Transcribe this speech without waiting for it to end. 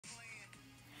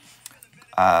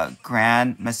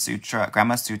Grandma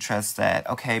Sutra said,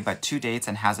 okay, but 2 dates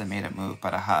and hasn't made a move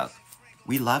but a hug.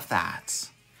 We love that.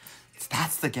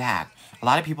 That's the gag. A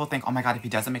lot of people think, oh my God, if he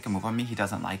doesn't make a move on me, he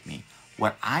doesn't like me.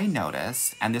 What I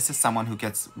notice, and this is someone who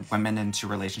gets women into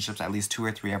relationships at least 2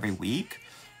 or 3 every week,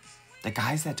 the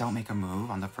guys that don't make a move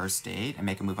on the first date and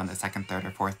make a move on the second, third,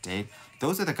 or fourth date,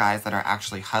 those are the guys that are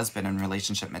actually husband and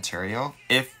relationship material,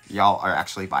 if y'all are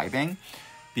actually vibing,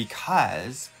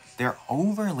 because they're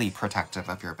overly protective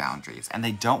of your boundaries and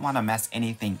they don't want to mess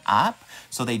anything up,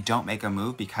 so they don't make a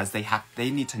move because they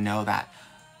need to know that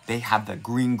they have the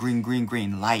green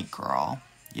light, girl.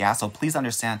 Yeah, so please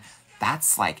understand,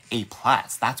 that's like A+.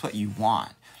 That's what you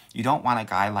want. You don't want a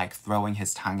guy like throwing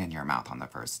his tongue in your mouth on the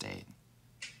first date.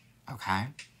 Okay?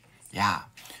 Yeah.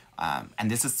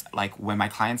 And this is like when my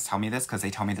clients tell me this, because they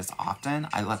tell me this often,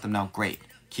 I let them know, great.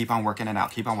 Keep on working it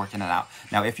out. Keep on working it out.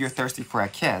 Now, if you're thirsty for a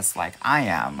kiss, like I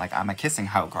am, like I'm a kissing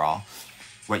hoe girl,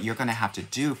 what you're going to have to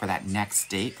do for that next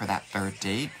date, for that third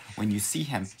date, when you see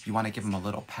him, you want to give him a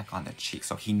little peck on the cheek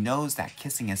so he knows that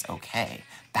kissing is okay.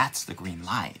 That's the green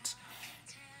light.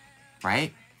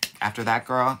 Right? After that,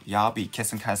 girl, y'all be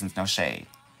kissing cousins, no shade.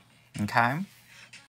 Okay?